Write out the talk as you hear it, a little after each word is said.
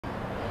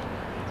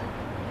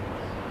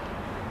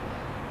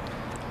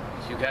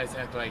You guys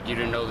act like you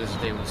didn't know this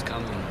day was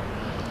coming.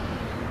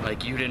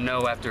 Like you didn't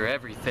know after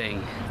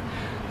everything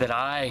that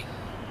I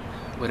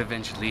would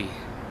eventually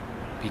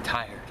be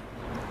tired.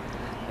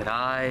 That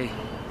I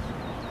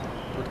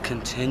would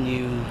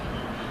continue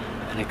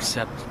and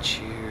accept the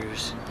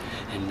cheers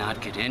and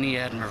not get any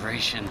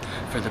admiration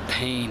for the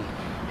pain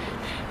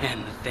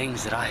and the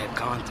things that I have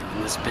gone through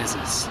in this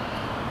business.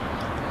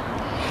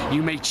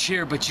 You may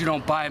cheer, but you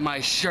don't buy my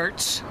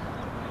shirts.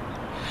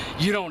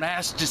 You don't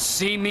ask to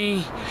see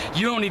me.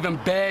 You don't even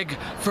beg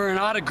for an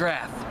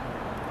autograph,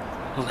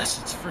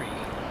 unless it's free.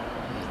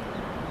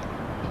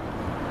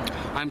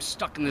 I'm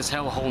stuck in this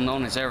hellhole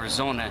known as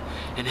Arizona,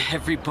 and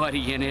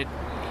everybody in it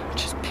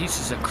just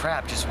pieces of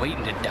crap just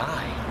waiting to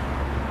die.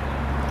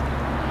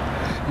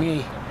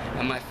 Me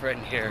and my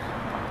friend here,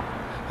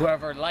 who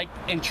have our like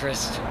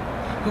interests,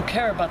 who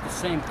care about the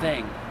same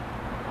thing.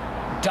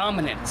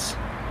 Dominance,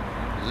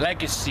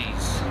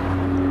 legacies,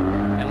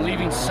 and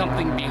leaving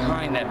something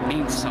behind that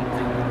means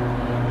something.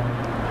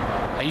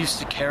 I used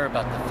to care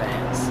about the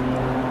fans.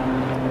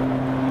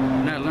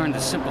 And I learned the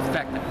simple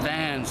fact that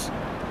fans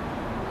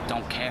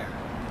don't care.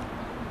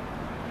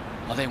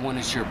 All they want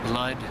is your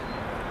blood,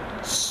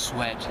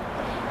 sweat,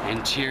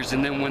 and tears,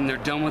 and then when they're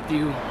done with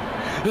you,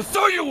 they'll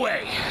throw you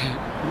away!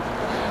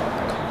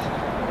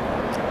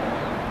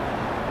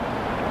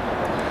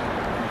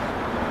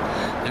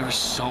 There is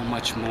so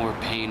much more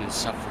pain and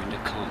suffering to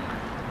come.